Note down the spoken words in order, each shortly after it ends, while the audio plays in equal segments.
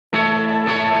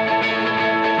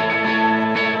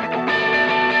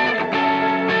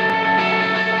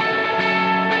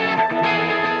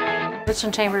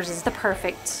Richland Chambers is the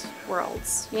perfect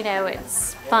worlds. You know,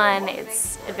 it's fun,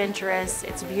 it's adventurous,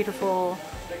 it's beautiful,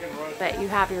 but you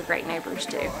have your great neighbors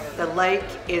too. The lake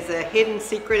is a hidden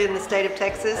secret in the state of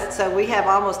Texas, so we have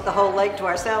almost the whole lake to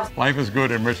ourselves. Life is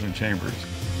good in Richland Chambers.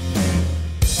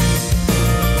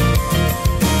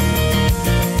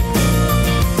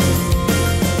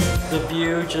 The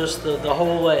view, just the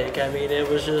whole lake. I mean, it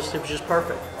was just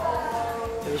perfect.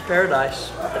 It was paradise.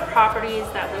 The properties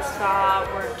that we saw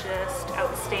were just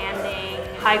outstanding,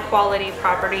 high quality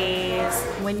properties.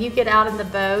 When you get out in the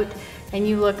boat and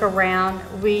you look around,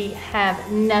 we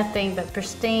have nothing but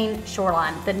pristine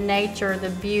shoreline. The nature,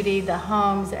 the beauty, the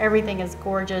homes, everything is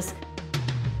gorgeous.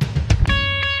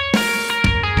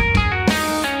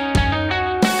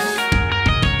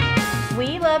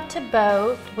 We love to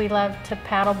boat, we love to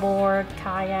paddleboard,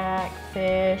 kayak,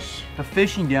 fish. The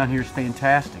fishing down here is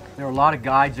fantastic. There are a lot of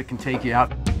guides that can take you out.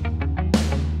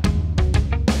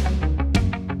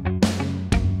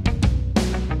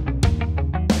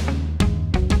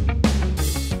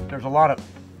 There's a lot of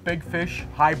big fish,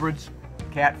 hybrids,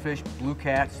 catfish, blue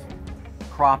cats,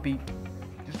 crappie,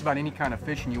 just about any kind of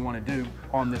fishing you want to do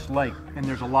on this lake, and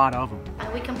there's a lot of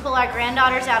them. We can pull our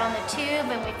granddaughters out on the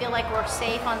tube and we feel like we're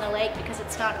safe on the lake because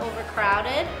it's not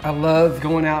overcrowded. I love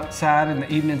going outside in the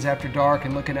evenings after dark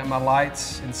and looking at my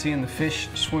lights and seeing the fish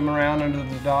swim around under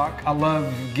the dock. I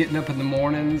love getting up in the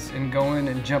mornings and going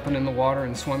and jumping in the water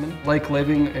and swimming. Lake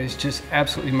living is just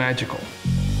absolutely magical.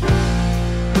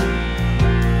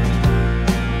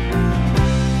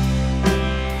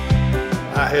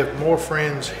 I have more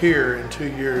friends here in 2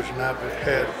 years than I've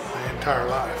had my entire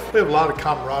life. We have a lot of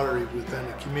camaraderie within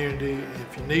the community.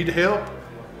 If you need help,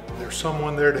 there's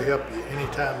someone there to help you any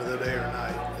time of the day or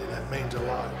night, and that means a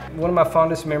lot. One of my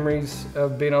fondest memories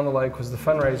of being on the lake was the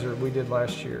fundraiser we did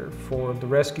last year for the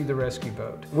Rescue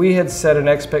boat. We had set an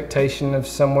expectation of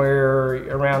somewhere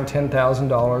around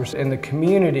 $10,000, and the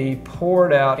community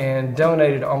poured out and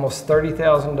donated almost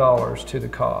 $30,000 to the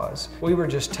cause. We were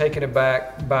just taken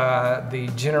aback by the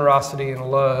generosity and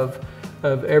love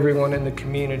of everyone in the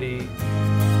community.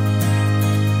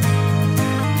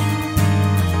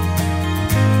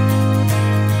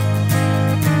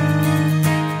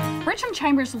 Richland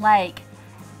Chambers Lake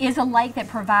is a lake that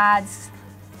provides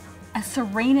a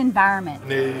serene environment.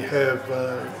 They have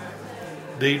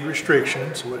deed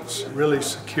restrictions, which really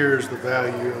secures the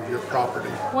value of your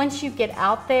property. Once you get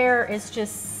out there, it's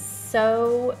just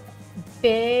so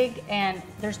big and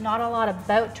there's not a lot of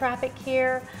boat traffic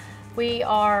here. We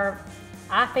are,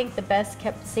 I think, the best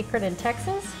kept secret in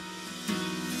Texas.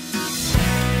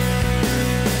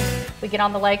 We get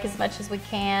on the lake as much as we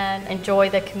can,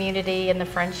 enjoy the community and the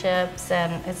friendships,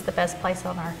 and it's the best place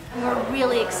on earth. We're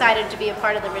really excited to be a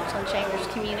part of the Richland Chambers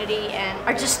community and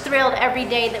are just thrilled every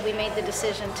day that we made the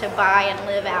decision to buy and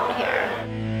live out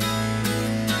here.